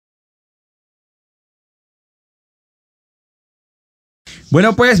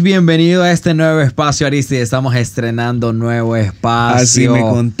Bueno, pues bienvenido a este nuevo espacio, Aristide. Estamos estrenando nuevo espacio. Así me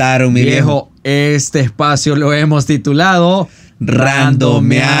contaron, mi viejo. Este espacio lo hemos titulado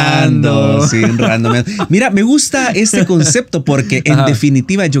Randomeando. Sí, randomeando. Mira, me gusta este concepto porque en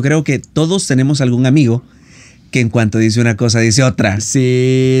definitiva yo creo que todos tenemos algún amigo que en cuanto dice una cosa dice otra.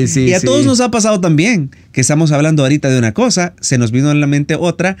 Sí. Y a todos nos ha pasado también que estamos hablando ahorita de una cosa, se nos vino en la mente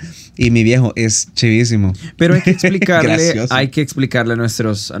otra y mi viejo es chivísimo. Pero hay que explicarle a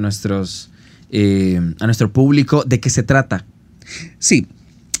nuestro público de qué se trata. Sí.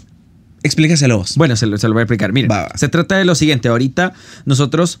 Explícaselo vos. Bueno, se lo voy a explicar. Miren, se trata de lo siguiente. Ahorita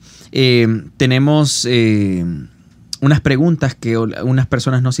nosotros tenemos unas preguntas que unas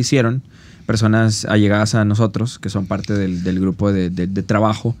personas nos hicieron, personas allegadas a nosotros, que son parte del grupo de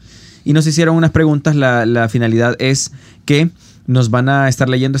trabajo, y nos hicieron unas preguntas. La finalidad es que nos van a estar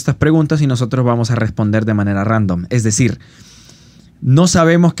leyendo estas preguntas y nosotros vamos a responder de manera random. Es decir, no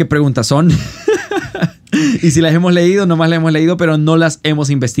sabemos qué preguntas son. Y si las hemos leído, nomás las hemos leído, pero no las hemos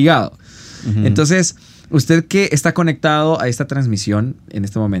investigado. Entonces, usted que está conectado a esta transmisión en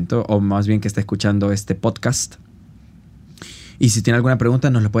este momento, o más bien que está escuchando este podcast, y si tiene alguna pregunta,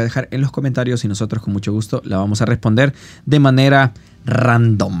 nos la puede dejar en los comentarios y nosotros con mucho gusto la vamos a responder de manera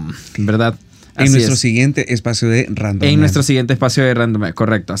random, ¿verdad? En nuestro siguiente espacio de random. En nuestro siguiente espacio de random,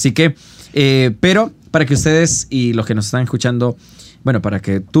 correcto. Así que, pero para que ustedes y los que nos están escuchando, bueno, para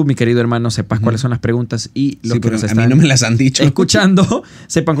que tú, mi querido hermano, sepas cuáles son las preguntas y los que nos están a mí no me las han dicho. Escuchando,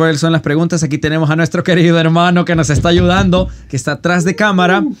 sepan cuáles son las preguntas. Aquí tenemos a nuestro querido hermano que nos está ayudando, que está atrás de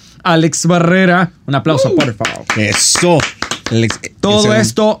cámara, Alex Barrera. Un aplauso, por favor. Eso. Todo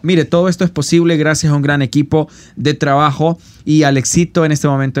esto es posible gracias a un gran equipo de trabajo y Alexito en este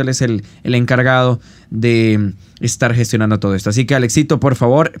momento él es el encargado de estar gestionando todo esto. Así que Alexito, por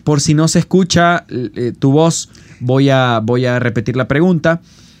favor, por si no se escucha tu voz, voy a repetir la pregunta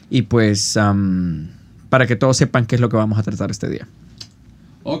y pues para que todos sepan qué es lo que vamos a tratar este día.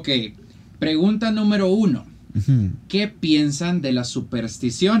 Ok, pregunta número 1. ¿Qué piensan de las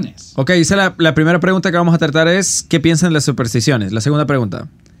supersticiones? Ok, la primera pregunta que vamos a tratar es ¿qué piensan de las supersticiones? La segunda pregunta.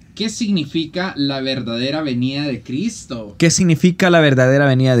 ¿Qué significa la verdadera venida de Cristo? ¿Qué significa la verdadera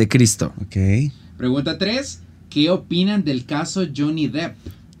venida de Cristo? Ok. Pregunta 3. ¿Qué opinan del caso Johnny Depp?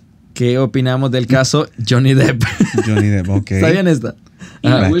 ¿Qué opinamos del caso Johnny Depp? Johnny Depp, ok. ¿Está bien esta? Y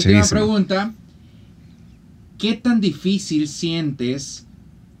la última pregunta. ¿Qué tan difícil sientes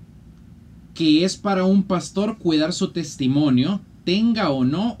que es para un pastor cuidar su testimonio, tenga o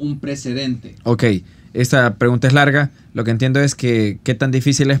no un precedente? Ok, esta pregunta es larga. Lo que entiendo es que qué tan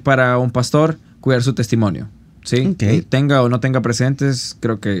difícil es para un pastor cuidar su testimonio. ¿Sí? Okay. Tenga o no tenga precedentes,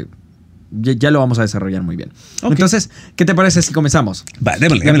 creo que ya lo vamos a desarrollar muy bien. Okay. Entonces, ¿qué te parece si comenzamos? Va,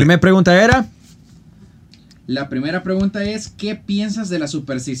 démosle. La primera pregunta era... La primera pregunta es, ¿qué piensas de las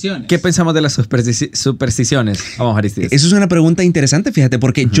supersticiones? ¿Qué pensamos de las supersticiones? Vamos, Aristides. Eso es una pregunta interesante, fíjate,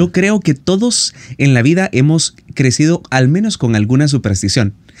 porque yo creo que todos en la vida hemos crecido al menos con alguna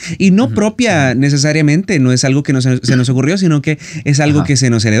superstición. Y no propia necesariamente, no es algo que se nos ocurrió, sino que es algo que se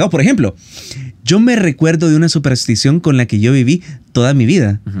nos heredó. Por ejemplo, yo me recuerdo de una superstición con la que yo viví toda mi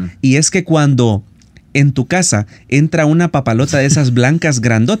vida. Y es que cuando en tu casa entra una papalota de esas blancas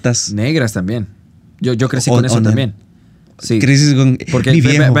grandotas. Negras también. Yo crecí con eso también. Sí. Crecí con... Porque mi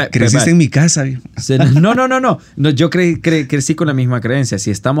viejo, creciste en mi casa. No, yo crecí con la misma creencia. Si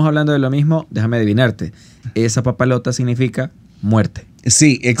estamos hablando de lo mismo, déjame adivinarte. Esa papalota significa muerte.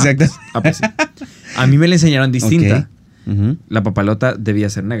 Sí, exacto. Pues sí. A mí me la enseñaron distinta. Okay. La papalota debía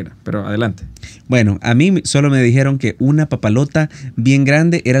ser negra, pero adelante. Bueno, a mí solo me dijeron que una papalota bien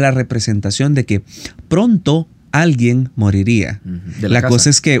grande era la representación de que pronto alguien moriría. La cosa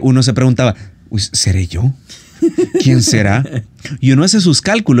es que uno se preguntaba, ¿seré yo? ¿Quién será? Y uno hace sus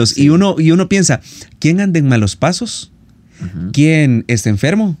cálculos, sí. y uno piensa, ¿quién anda en malos pasos? ¿Quién está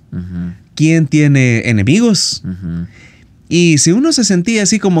enfermo? ¿Quién tiene enemigos? Y si uno se sentía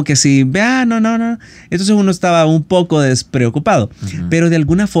así como que sí, no, entonces uno estaba un poco despreocupado. Pero de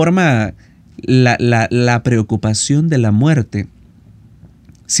alguna forma la preocupación de la muerte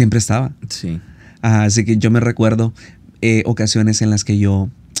siempre estaba. Sí. Así que yo me recuerdo ocasiones en las que yo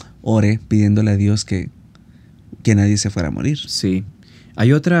oré pidiéndole a Dios que nadie se fuera a morir. Sí.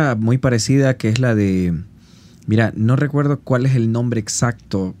 Hay otra muy parecida que es la de... Mira, no recuerdo cuál es el nombre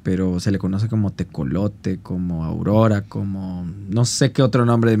exacto, pero se le conoce como tecolote, como aurora, como... No sé qué otro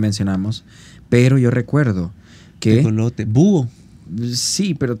nombre mencionamos, pero yo recuerdo que... Tecolote, búho.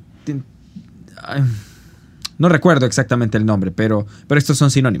 Sí, pero... No recuerdo exactamente el nombre, pero estos son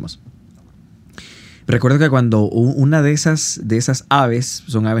sinónimos. Recuerdo que cuando una de esas aves,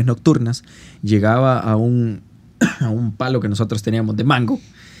 son aves nocturnas, llegaba a un a un palo que nosotros teníamos de mango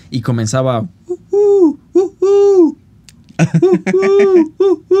y comenzaba...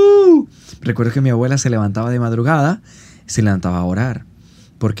 Recuerdo que mi abuela se levantaba de madrugada, se levantaba a orar,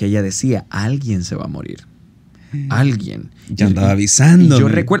 porque ella decía, alguien se va a morir. Alguien. Ya andaba avisando. Yo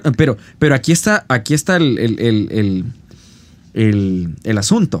recuerdo, pero aquí está el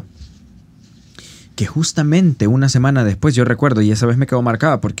asunto. Que justamente una semana después yo recuerdo, y esa vez me quedó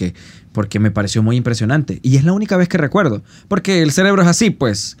marcada porque me pareció muy impresionante. Y es la única vez que recuerdo. Porque el cerebro es así,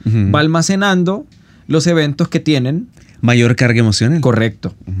 pues. Va almacenando los eventos que tienen mayor carga emocional.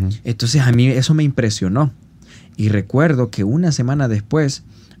 Correcto. Entonces a mí eso me impresionó. Y recuerdo que una semana después,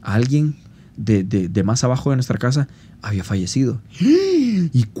 alguien de más abajo de nuestra casa había fallecido.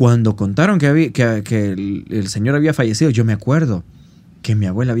 Y cuando contaron que el señor había fallecido, yo me acuerdo que mi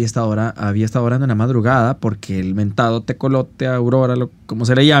abuela había estado orando en la madrugada porque el mentado tecolote, aurora, como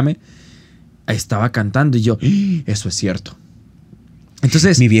se le llame, estaba cantando y yo, eso es cierto.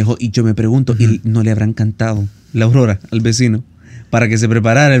 Entonces, mi viejo, y yo me pregunto, ¿y no le habrán cantado la aurora al vecino? Para que se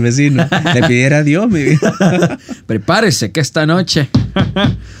preparara el vecino. Le pidiera a Dios, mi viejo. Prepárese que esta noche.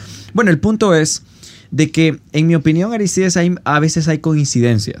 Bueno, el punto es de que, en mi opinión, Aristides, a veces hay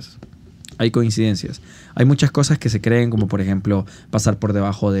coincidencias. Hay coincidencias. Hay muchas cosas que se creen, como por ejemplo, pasar por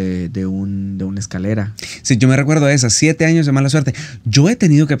debajo de una escalera. Sí, yo me recuerdo de esas 7 años de mala suerte. Yo he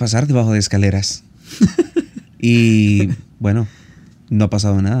tenido que pasar debajo de escaleras. Y bueno, no ha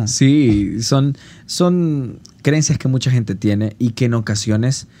pasado nada. Sí, son creencias que mucha gente tiene y que en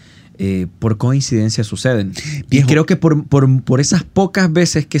ocasiones por coincidencia suceden. Viejo. Y creo que por esas pocas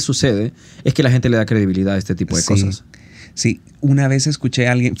veces que sucede es que la gente le da credibilidad a este tipo de cosas. Sí, una vez escuché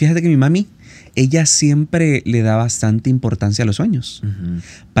a alguien, fíjate que mi mami, ella siempre le da bastante importancia a los sueños.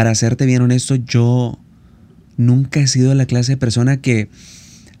 Para serte bien honesto, yo nunca he sido la clase de persona que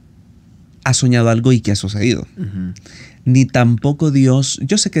ha soñado algo y que ha sucedido. Ni tampoco Dios.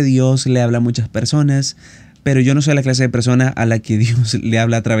 Yo sé que Dios le habla a muchas personas, pero yo no soy la clase de persona a la que Dios le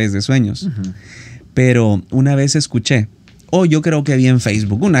habla a través de sueños. Pero una vez escuché, yo creo que vi en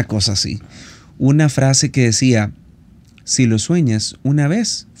Facebook, una cosa así, una frase que decía, si lo sueñas una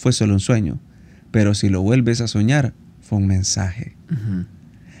vez, fue solo un sueño, pero si lo vuelves a soñar, fue un mensaje.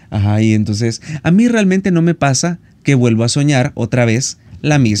 Ajá, y entonces, a mí realmente no me pasa que vuelvo a soñar otra vez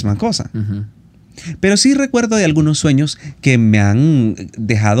la misma cosa. Pero sí recuerdo de algunos sueños que me han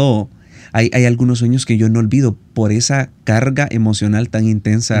dejado. Hay algunos sueños que yo no olvido por esa carga emocional tan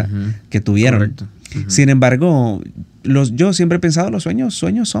intensa que tuvieron. Correcto. Sin embargo, yo siempre he pensado, los sueños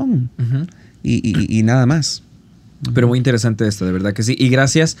son. Y nada más. Pero muy interesante esto, de verdad que sí. Y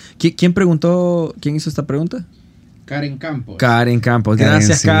gracias. ¿Quién preguntó? ¿Quién hizo esta pregunta? Karen Campos. Karen Campos.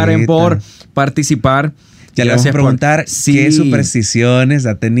 Gracias, Karen, por participar. Ya le vamos a preguntar qué supersticiones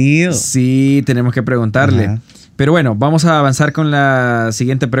ha tenido. Sí, tenemos que preguntarle. Pero bueno, vamos a avanzar con la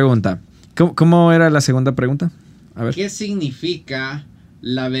siguiente pregunta. ¿Cómo era la segunda pregunta? A ver. ¿Qué significa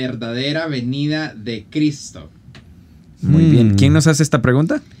la verdadera venida de Cristo? Muy bien. ¿Quién nos hace esta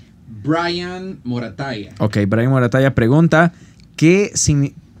pregunta? Brian Morataya. Ok, Brian Morataya pregunta, ¿qué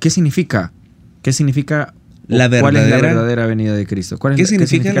significa? ¿Qué significa? ¿Cuál es la verdadera venida de Cristo? ¿Qué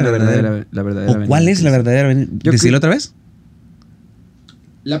significa la verdadera venida? ¿Cuál es la verdadera venida? ¿Decirlo otra vez?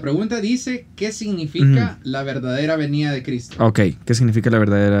 La pregunta dice, ¿qué significa la verdadera venida de Cristo? Ok, ¿qué significa la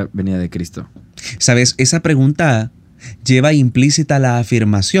verdadera venida de Cristo? Sabes, esa pregunta lleva implícita la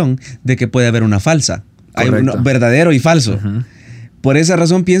afirmación de que puede haber una falsa. Correcto. Hay un verdadero y falso. Por esa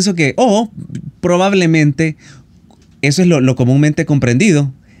razón pienso que, probablemente eso es lo comúnmente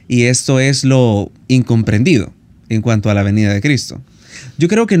comprendido y esto es lo incomprendido en cuanto a la venida de Cristo. Yo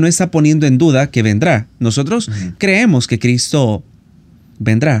creo que no está poniendo en duda que vendrá. Nosotros creemos que Cristo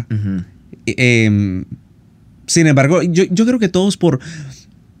vendrá. Sin embargo, yo creo que todos por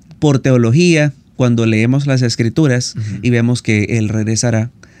teología, cuando leemos las Escrituras y vemos que Él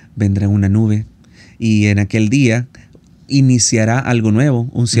regresará, vendrá en una nube y en aquel día iniciará algo nuevo,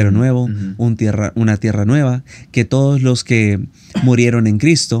 un cielo nuevo, una tierra nueva, que todos los que murieron en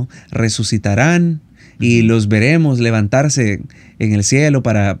Cristo resucitarán y los veremos levantarse en el cielo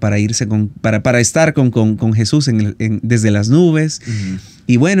para irse para estar con Jesús desde las nubes.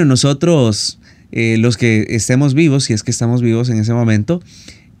 Y bueno, nosotros, los que estemos vivos, si es que estamos vivos en ese momento,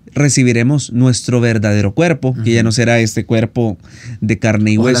 recibiremos nuestro verdadero cuerpo, que ya no será este cuerpo de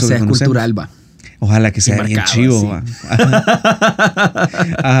carne y hueso. Ojalá sea cultural, va. Ojalá que sea bien chivo.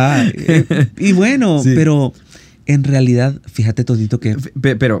 Y bueno, pero en realidad, fíjate todito que...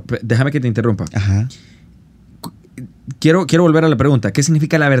 Pero déjame que te interrumpa. Quiero volver a la pregunta. ¿Qué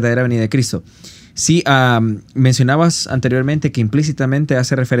significa la verdadera venida de Cristo? Sí, mencionabas anteriormente que implícitamente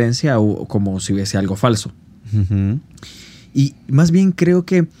hace referencia a como si hubiese algo falso. Y más bien creo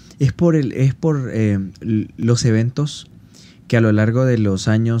que es por los eventos que a lo largo de los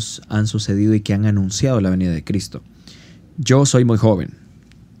años han sucedido y que han anunciado la venida de Cristo. Yo soy muy joven,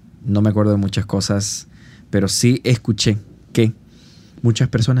 no me acuerdo de muchas cosas, pero sí escuché que muchas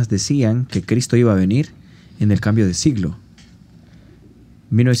personas decían que Cristo iba a venir en el cambio de siglo.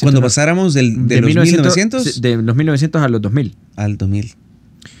 Cuando pasáramos de los 1900? De los 1900 a los 2000. Al 2000.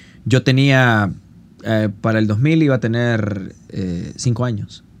 Yo tenía, para el 2000 iba a tener 5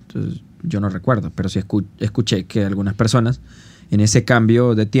 años. Entonces, yo no recuerdo, pero sí escuché que algunas personas en ese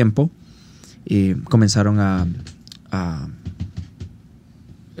cambio de tiempo comenzaron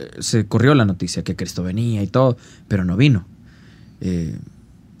se corrió la noticia que Cristo venía y todo, pero no vino.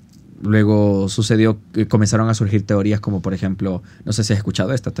 Luego sucedió que comenzaron a surgir teorías como, por ejemplo, no sé si has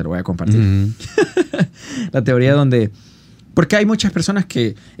escuchado esta, te lo voy a compartir. La teoría donde... Porque hay muchas personas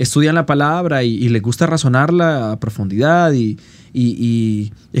que estudian la palabra y les gusta razonarla a profundidad y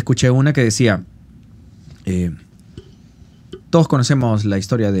escuché una que decía, todos conocemos la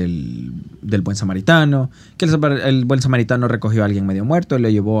historia del buen samaritano, que el buen samaritano recogió a alguien medio muerto y lo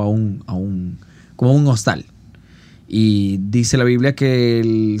llevó como un hostal. Y dice la Biblia que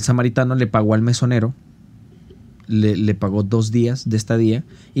el samaritano le pagó al mesonero, le pagó 2 días de estadía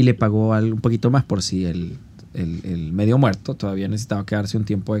y le pagó un poquito más por si el medio muerto todavía necesitaba quedarse un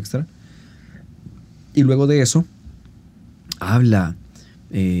tiempo extra. Y luego de eso habla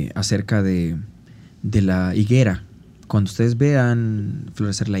acerca de la higuera. Cuando ustedes vean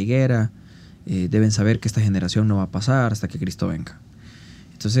florecer la higuera, deben saber que esta generación no va a pasar hasta que Cristo venga.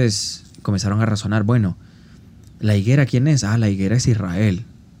 Entonces comenzaron a razonar, bueno, ¿la higuera quién es? La higuera es Israel.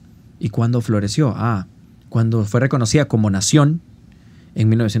 ¿Y cuándo floreció? Cuando fue reconocida como nación, en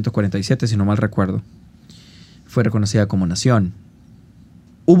 1947, si no mal recuerdo. Fue reconocida como nación.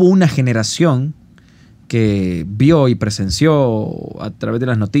 Hubo una generación que vio y presenció a través de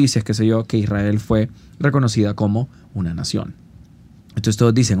las noticias, qué sé yo, que Israel fue reconocida como una nación. Entonces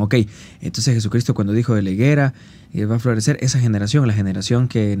todos dicen, ok, entonces Jesucristo cuando dijo de la higuera va a florecer esa generación, la generación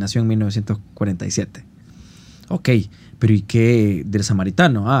que nació en 1947. Ok, pero ¿y qué del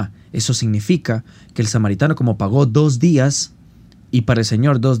samaritano? Eso significa que el samaritano como pagó 2 días y para el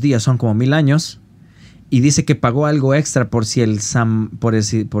Señor 2 días son como 1000 años y dice que pagó algo extra por si el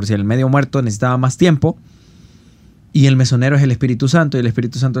medio muerto necesitaba más tiempo y el mesonero es el Espíritu Santo y el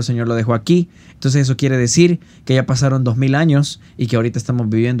Espíritu Santo del Señor lo dejó aquí. Entonces eso quiere decir que ya pasaron 2000 años y que ahorita estamos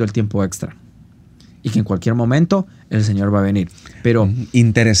viviendo el tiempo extra. Y que en cualquier momento el Señor va a venir. Pero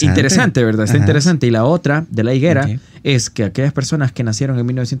interesante, ¿verdad? Está interesante. Y la otra de la higuera es que aquellas personas que nacieron en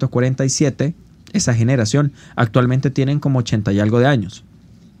 1947, esa generación, actualmente tienen como 80 y algo de años.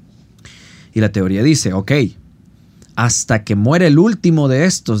 Y la teoría dice, ok, hasta que muere el último de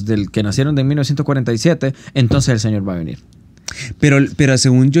estos, del que nacieron en 1947, entonces el Señor va a venir. Pero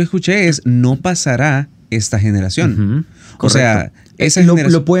según yo escuché no pasará esta generación. O sea, esa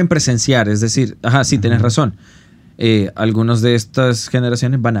generación... lo pueden presenciar, es decir, sí, tienes razón. Algunos de estas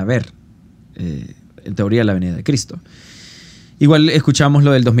generaciones van a ver, en teoría, la venida de Cristo. Igual escuchamos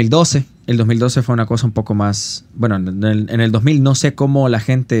lo del 2012. El 2012 fue una cosa un poco más... Bueno, en el 2000 no sé cómo la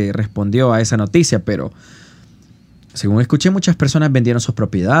gente respondió a esa noticia, pero según escuché, muchas personas vendieron sus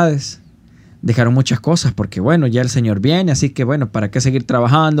propiedades, dejaron muchas cosas porque, bueno, ya el Señor viene, así que, bueno, ¿para qué seguir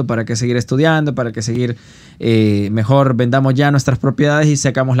trabajando? ¿Para qué seguir estudiando? ¿Para qué seguir? Mejor vendamos ya nuestras propiedades y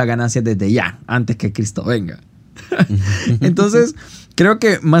sacamos la ganancia desde ya, antes que Cristo venga. Entonces, creo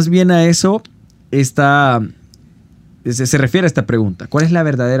que más bien a eso se refiere a esta pregunta. ¿Cuál es la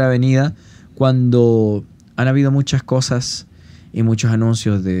verdadera venida cuando han habido muchas cosas y muchos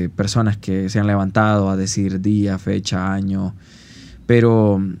anuncios de personas que se han levantado a decir día, fecha, año?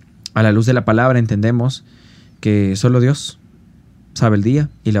 Pero a la luz de la palabra entendemos que solo Dios sabe el día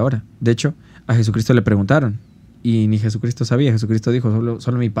y la hora. De hecho, a Jesucristo le preguntaron y ni Jesucristo sabía. Jesucristo dijo,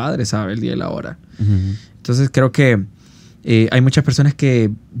 solo mi Padre sabe el día y la hora. Entonces creo que hay muchas personas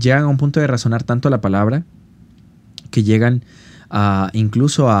que llegan a un punto de razonar tanto la palabra que llegan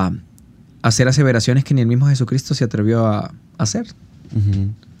incluso a hacer aseveraciones que ni el mismo Jesucristo se atrevió a hacer.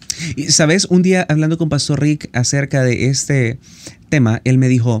 Y sabes, un día hablando con Pastor Rick acerca de este tema, él me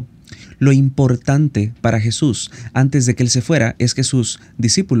dijo, lo importante para Jesús antes de que él se fuera es que sus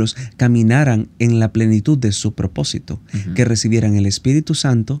discípulos caminaran en la plenitud de su propósito, que recibieran el Espíritu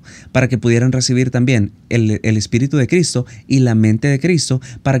Santo para que pudieran recibir también el Espíritu de Cristo y la mente de Cristo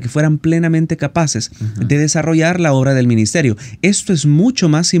para que fueran plenamente capaces de desarrollar la obra del ministerio. Esto es mucho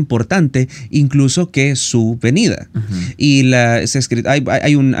más importante incluso que su venida. Y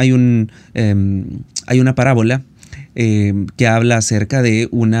hay una parábola que habla acerca de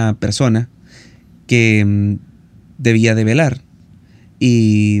una persona que debía de velar.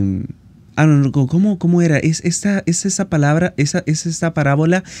 Y ¿cómo era? Es esa palabra, es esta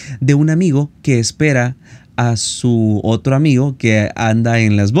parábola de un amigo que espera a su otro amigo que anda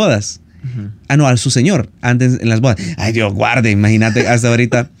en las bodas. No, a su señor anda en las bodas. Ay, Dios guarde, imagínate, hasta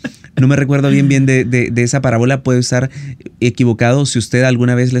ahorita no me recuerdo bien de esa parábola, puede estar equivocado. Si usted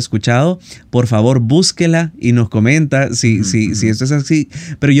alguna vez la ha escuchado, por favor búsquela y nos comenta si esto es así.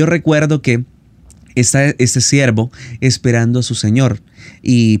 Pero yo recuerdo que está este siervo esperando a su señor,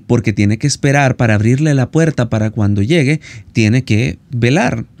 y porque tiene que esperar para abrirle la puerta para cuando llegue, tiene que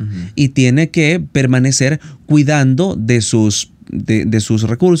velar y tiene que permanecer cuidando de sus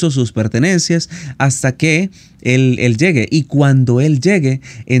recursos, sus pertenencias, hasta que él llegue. Y cuando él llegue,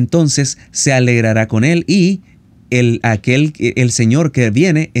 entonces se alegrará con él, y el señor que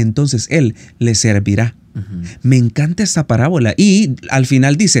viene, entonces él le servirá. Me encanta esta parábola. Y al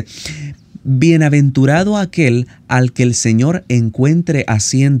final dice: bienaventurado aquel al que el Señor encuentre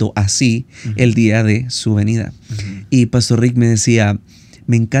haciendo así el día de su venida. Y Pastor Rick me decía,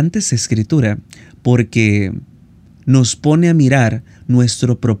 me encanta esa escritura porque nos pone a mirar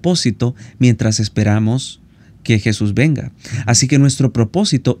nuestro propósito mientras esperamos que Jesús venga. Así que nuestro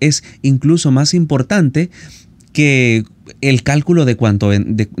propósito es incluso más importante que el cálculo de cuándo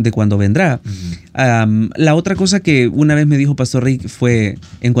vendrá. La otra cosa que una vez me dijo Pastor Rick fue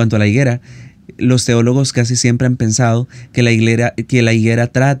en cuanto a la higuera. Los teólogos casi siempre han pensado que la higuera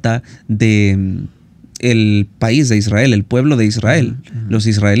trata de el país de Israel, el pueblo de Israel, los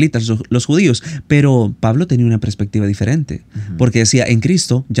israelitas, los judíos. Pero Pablo tenía una perspectiva diferente, porque decía, en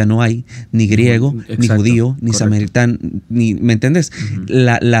Cristo ya no hay ni griego, ni judío, ni samaritano, ni, ¿me entiendes?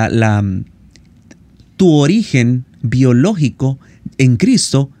 Tu origen biológico en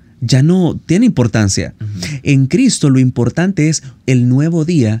Cristo ya no tiene importancia. En Cristo lo importante es el nuevo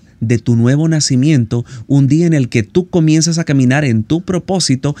día de tu nuevo nacimiento, un día en el que tú comienzas a caminar en tu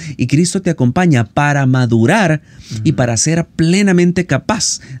propósito y Cristo te acompaña para madurar y para ser plenamente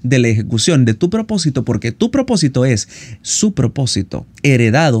capaz de la ejecución de tu propósito, porque tu propósito es su propósito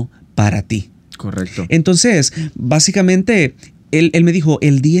heredado para ti. Correcto. Entonces, básicamente, él me dijo,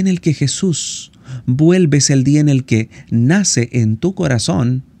 el día en el que Jesús vuelve es el día en el que nace en tu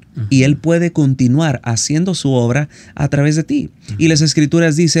corazón y Él puede continuar haciendo su obra a través de ti. Y las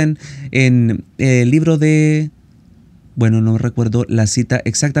Escrituras dicen en el libro de... Bueno, no recuerdo la cita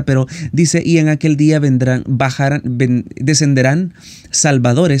exacta, pero dice, y en aquel día descenderán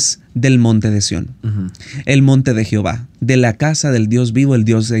salvadores del monte de Sión, el monte de Jehová, de la casa del Dios vivo, el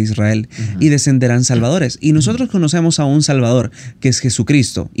Dios de Israel, y descenderán salvadores. Y nosotros conocemos a un Salvador, que es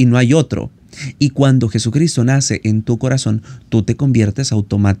Jesucristo, y no hay otro. Y cuando Jesucristo nace en tu corazón, tú te conviertes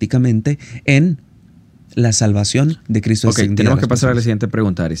automáticamente en la salvación de Cristo. Ok, tenemos que pasar a la siguiente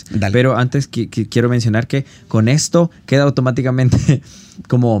pregunta, Aris. Dale. Pero antes quiero mencionar que con esto queda automáticamente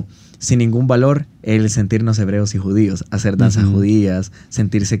como sin ningún valor el sentirnos hebreos y judíos, hacer danzas judías,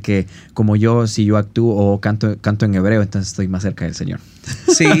 sentirse que como yo, si yo actúo o canto en hebreo, entonces estoy más cerca del Señor.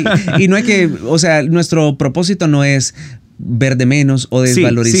 Sí, y no hay que, o sea, nuestro propósito no es ver de menos o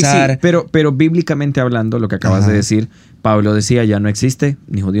desvalorizar. Sí, pero bíblicamente hablando, lo que acabas de decir, Pablo decía, ya no existe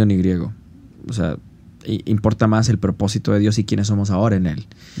ni judío ni griego. O sea, importa más el propósito de Dios y quiénes somos ahora en Él.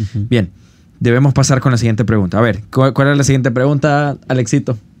 Bien, debemos pasar con la siguiente pregunta. A ver, ¿cuál es la siguiente pregunta,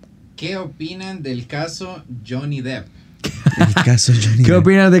 Alexito? ¿Qué opinan del caso Johnny Depp? El caso Johnny Depp. ¿Qué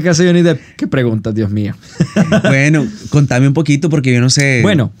opinas del caso Johnny Depp? ¿Qué preguntas, Dios mío? Bueno, contame un poquito porque yo no sé.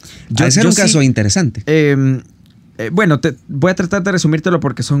 Bueno, va ser un caso interesante. Bueno, voy a tratar de resumírtelo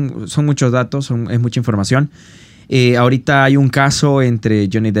porque son muchos datos, es mucha información. Ahorita hay un caso entre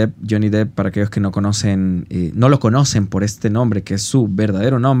Johnny Depp. Johnny Depp, para aquellos que no conocen, no lo conocen por este nombre, que es su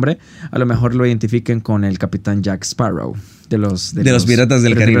verdadero nombre, a lo mejor lo identifiquen con el capitán Jack Sparrow de los Piratas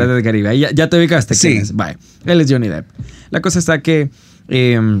del Caribe. Piratas del Caribe. Ahí ya te ubicaste. Sí. ¿Quién es? Vale. Él es Johnny Depp. La cosa está que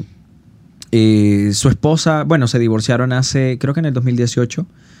su esposa, bueno, se divorciaron creo que en el 2018.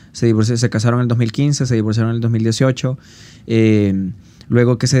 Se casaron en el 2015, se divorciaron en el 2018.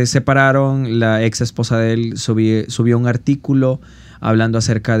 Luego que se separaron, la ex esposa de él subió un artículo hablando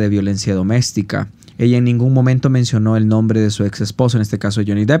acerca de violencia doméstica. Ella en ningún momento mencionó el nombre de su ex esposo, en este caso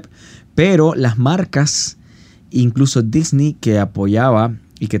Johnny Depp, pero las marcas, incluso Disney, que apoyaba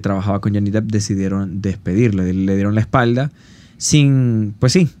y que trabajaba con Johnny Depp, decidieron despedirle, le dieron la espalda sin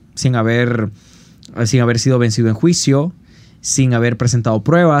haber sido vencido en juicio, sin haber presentado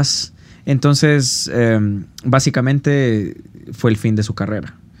pruebas. Entonces, básicamente fue el fin de su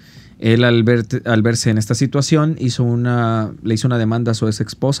carrera. Él, al verse en esta situación, le hizo una demanda a su ex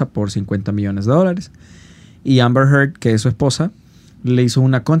esposa por $50 millones. Y Amber Heard, que es su esposa, le hizo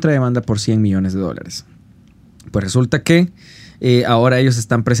una contrademanda por $100 millones. Pues resulta que ahora ellos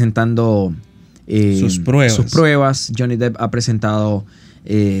están presentando sus pruebas. Johnny Depp ha presentado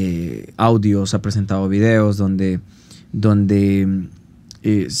audios, ha presentado videos donde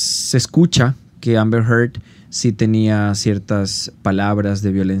se escucha que Amber Heard sí tenía ciertas palabras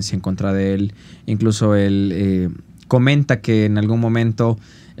de violencia en contra de él. Incluso él comenta que en algún momento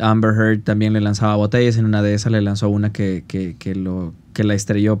Amber Heard también le lanzaba botellas. En una de esas le lanzó una que la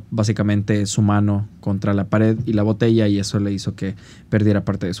estrelló básicamente su mano contra la pared y la botella, y eso le hizo que perdiera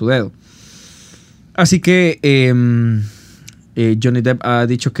parte de su dedo. Así que Johnny Depp ha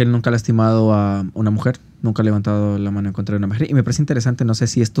dicho que él nunca ha lastimado a una mujer, nunca ha levantado la mano en contra de una mujer. Y me parece interesante, no sé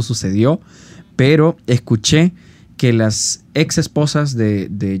si esto sucedió, pero escuché que las ex esposas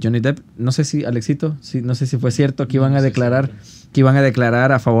de Johnny Depp, no sé si, Alexito, no sé si fue cierto, que iban a declarar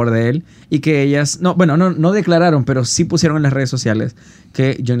a favor de él, y que ellas, no declararon, pero sí pusieron en las redes sociales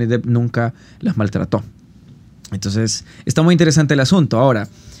que Johnny Depp nunca las maltrató. Entonces, está muy interesante el asunto. Ahora,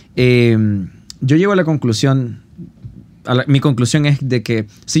 yo llego a la conclusión, mi conclusión es de que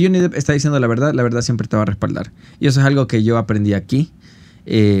si Johnny Depp está diciendo la verdad siempre te va a respaldar. Y eso es algo que yo aprendí aquí,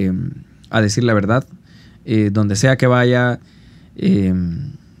 a decir la verdad. Donde sea que vaya,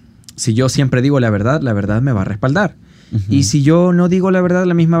 si yo siempre digo la verdad me va a respaldar. Uh-huh. Y si yo no digo la verdad,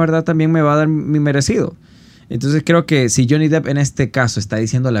 la misma verdad también me va a dar mi merecido. Entonces creo que si Johnny Depp en este caso está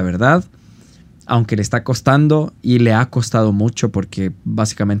diciendo la verdad, aunque le está costando, y le ha costado mucho porque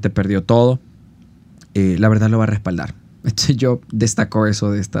básicamente perdió todo, la verdad lo va a respaldar. Entonces yo destaco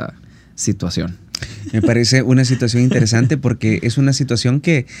eso de esta situación. Me parece una situación interesante porque es una situación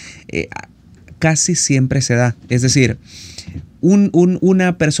que casi siempre se da. Es decir,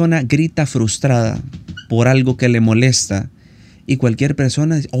 una persona grita frustrada por algo que le molesta, y cualquier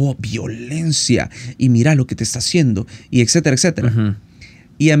persona dice, oh, violencia, y mira lo que te está haciendo, y etcétera, etcétera. Uh-huh.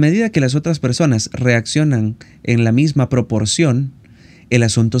 Y a medida que las otras personas reaccionan en la misma proporción, el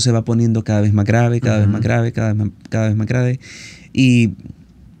asunto se va poniendo cada vez más grave, cada vez más grave, cada vez más grave. Y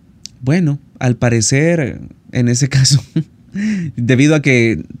bueno, al parecer, en ese caso, debido a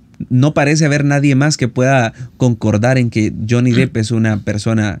que no parece haber nadie más que pueda concordar en que Johnny Depp es una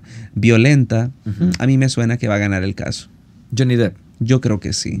persona violenta, uh-huh, a mí me suena que va a ganar el caso. Johnny Depp. Yo creo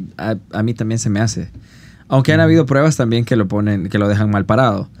que sí. A mí también se me hace. Aunque han habido pruebas también que lo dejan mal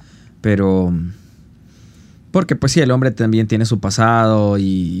parado. Pero porque pues sí, el hombre también tiene su pasado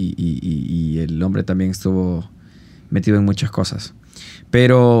y el hombre también estuvo metido en muchas cosas.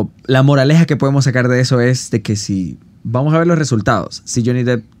 Pero la moraleja que podemos sacar de eso es de que si vamos a ver los resultados, si Johnny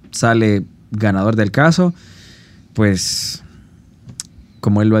Depp sale ganador del caso, pues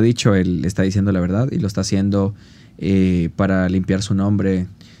como él lo ha dicho, él está diciendo la verdad y lo está haciendo para limpiar su nombre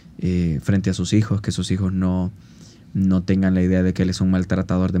frente a sus hijos, que sus hijos no tengan la idea de que él es un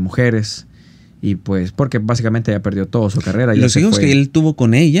maltratador de mujeres. Y pues porque básicamente ya perdió toda su carrera. ¿Los hijos que él tuvo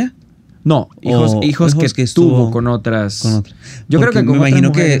con ella? No, hijos que tuvo con otras. Yo creo que con me imagino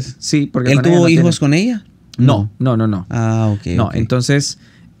mujeres, que sí, porque él tuvo hijos con ella. No. Ah, ok. No, okay. Entonces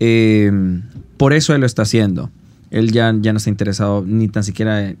por eso él lo está haciendo. Él ya no está interesado ni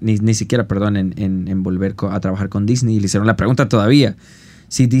siquiera en volver a trabajar con Disney. Le hicieron la pregunta todavía: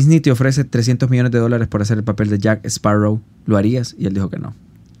 si Disney te ofrece $300 millones por hacer el papel de Jack Sparrow, ¿lo harías? Y él dijo que no.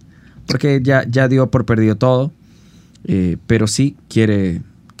 Porque ya dio por perdido todo, pero sí quiere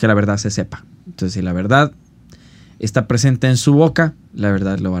que la verdad se sepa. Entonces, si la verdad está presente en su boca, la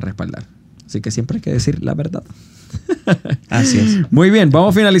verdad lo va a respaldar. Así que siempre hay que decir la verdad. Así es. Muy bien,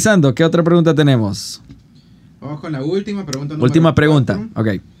 vamos finalizando. ¿Qué otra pregunta tenemos? Vamos con la última pregunta. Última pregunta,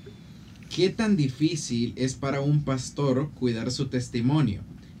 4. Ok. ¿Qué tan difícil es para un pastor cuidar su testimonio?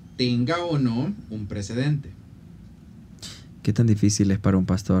 Tenga o no un precedente. ¿Qué tan difícil es para un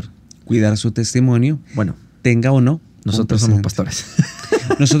pastor cuidar su testimonio? Bueno, tenga o no. Nosotros somos pastores.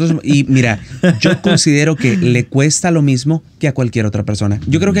 Y mira, yo considero que le cuesta lo mismo que a cualquier otra persona.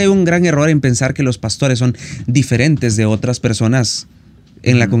 Yo creo que hay un gran error en pensar que los pastores son diferentes de otras personas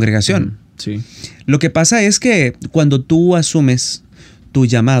en la congregación. Sí. Lo que pasa es que cuando tú asumes tu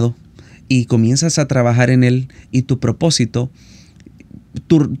llamado y comienzas a trabajar en él y tu propósito,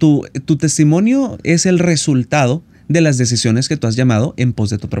 tu testimonio es el resultado de las decisiones que tú has llamado en pos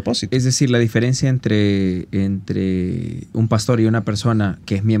de tu propósito. Es decir, la diferencia entre un pastor y una persona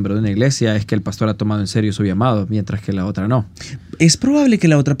que es miembro de una iglesia es que el pastor ha tomado en serio su llamado, mientras que la otra no. Es probable que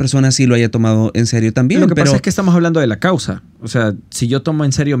la otra persona sí lo haya tomado en serio también. Lo que pasa es que estamos hablando de la causa. O sea, si yo tomo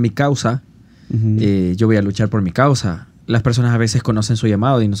en serio mi causa, uh-huh, yo voy a luchar por mi causa. Las personas a veces conocen su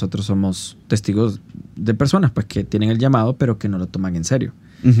llamado y nosotros somos testigos de personas pues, que tienen el llamado pero que no lo toman en serio.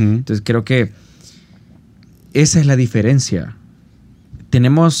 Uh-huh. Entonces creo que esa es la diferencia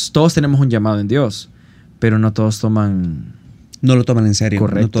todos tenemos un llamado en Dios, pero no todos no lo toman en serio.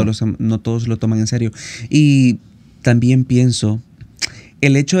 Correcto. No todos lo toman en serio. Y también pienso,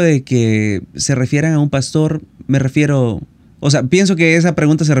 el hecho de que se refieran a un pastor, pienso que esa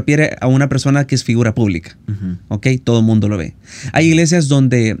pregunta se refiere a una persona que es figura pública. ¿Ok? Todo el mundo lo ve. Hay iglesias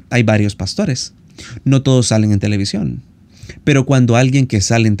donde hay varios pastores. No todos salen en televisión. Pero cuando alguien que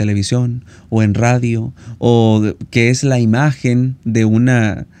sale en televisión o en radio o que es la imagen de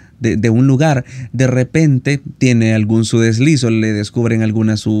un lugar, de repente tiene algún su deslizo, le descubren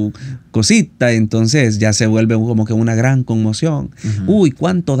alguna su cosita, entonces ya se vuelve como que una gran conmoción. Uy,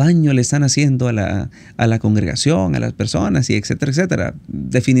 cuánto daño le están haciendo a la congregación, a las personas, y etcétera, etcétera.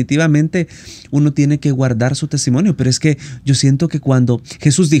 Definitivamente uno tiene que guardar su testimonio, pero es que yo siento que cuando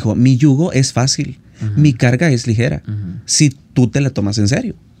Jesús dijo, mi yugo es fácil, mi carga es ligera, si tú te la tomas en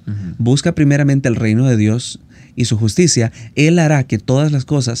serio. Busca primeramente el reino de Dios y su justicia, Él hará que todas las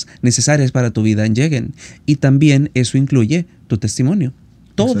cosas necesarias para tu vida lleguen. Y también eso incluye tu testimonio.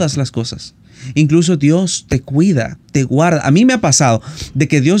 Todas las cosas. Incluso Dios te cuida, te guarda. A mí me ha pasado de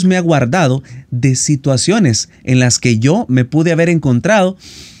que Dios me ha guardado de situaciones en las que yo me pude haber encontrado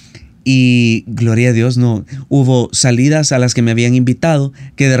y, gloria a Dios, no hubo salidas a las que me habían invitado,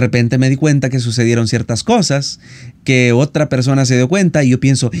 que de repente me di cuenta que sucedieron ciertas cosas, que otra persona se dio cuenta, y yo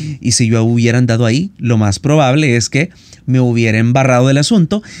pienso, y si yo hubiera andado ahí, lo más probable es que me hubiera embarrado del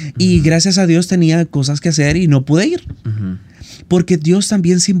asunto, y gracias a Dios tenía cosas que hacer y no pude ir, porque Dios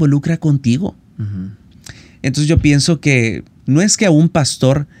también se involucra contigo. Entonces yo pienso que no es que a un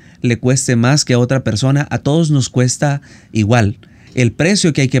pastor le cueste más que a otra persona, a todos nos cuesta igual. El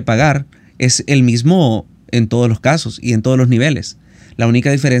precio que hay que pagar es el mismo en todos los casos y en todos los niveles. La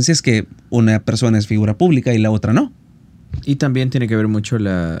única diferencia es que una persona es figura pública y la otra no. Y también tiene que ver mucho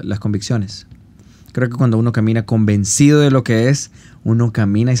las convicciones. Creo que cuando uno camina convencido de lo que es, uno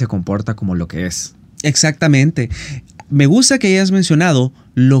camina y se comporta como lo que es. Exactamente. Me gusta que hayas mencionado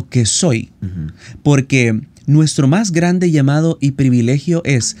lo que soy, porque nuestro más grande llamado y privilegio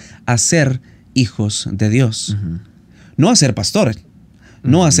es a ser hijos de Dios. No a ser pastor,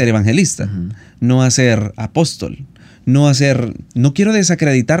 no a ser evangelista, no a ser apóstol, no quiero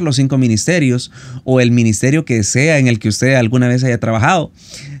desacreditar los 5 ministerios o el ministerio que sea en el que usted alguna vez haya trabajado,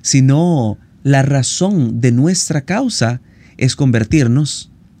 sino la razón de nuestra causa es convertirnos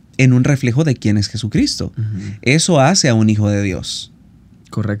en un reflejo de quién es Jesucristo. Eso hace a un hijo de Dios.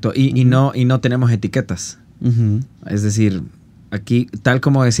 Correcto. Y no tenemos etiquetas. Es decir, aquí, tal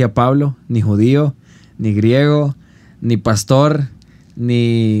como decía Pablo, ni judío, ni griego, ni pastor,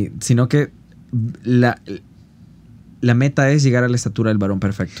 sino que la meta es llegar a la estatura del varón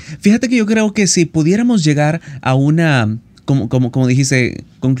perfecto. Fíjate que yo creo que si pudiéramos llegar a una, como dijiste,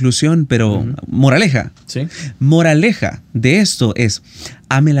 conclusión, pero moraleja. ¿Sí? Moraleja de esto es,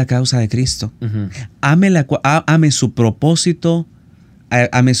 ame la causa de Cristo. Ame su propósito,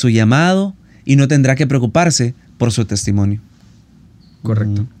 ame su llamado, y no tendrá que preocuparse por su testimonio.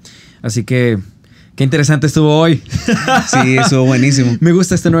 Correcto. Así que qué interesante estuvo hoy. Sí, estuvo buenísimo. Me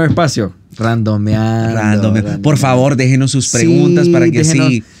gusta este nuevo espacio. Randomeando. Por favor, déjenos sus preguntas para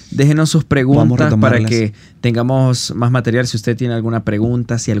que déjenos sus preguntas para que tengamos más material. Si usted tiene alguna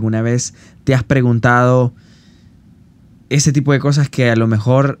pregunta, si alguna vez te has preguntado ese tipo de cosas que a lo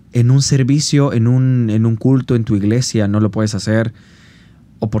mejor en un servicio, en un culto, en tu iglesia no lo puedes hacer,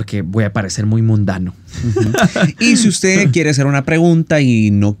 o porque voy a parecer muy mundano. Y si usted quiere hacer una pregunta y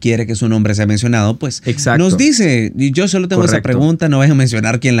no quiere que su nombre sea mencionado, pues nos dice, yo solo tengo esa pregunta, no voy a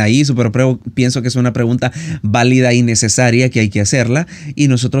mencionar quién la hizo, pero pienso que es una pregunta válida y necesaria que hay que hacerla, y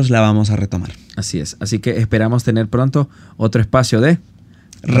nosotros la vamos a retomar. Así es. Así que esperamos tener pronto otro espacio de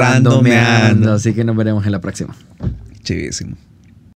Randomeando. Así que nos veremos en la próxima. Chivísimo.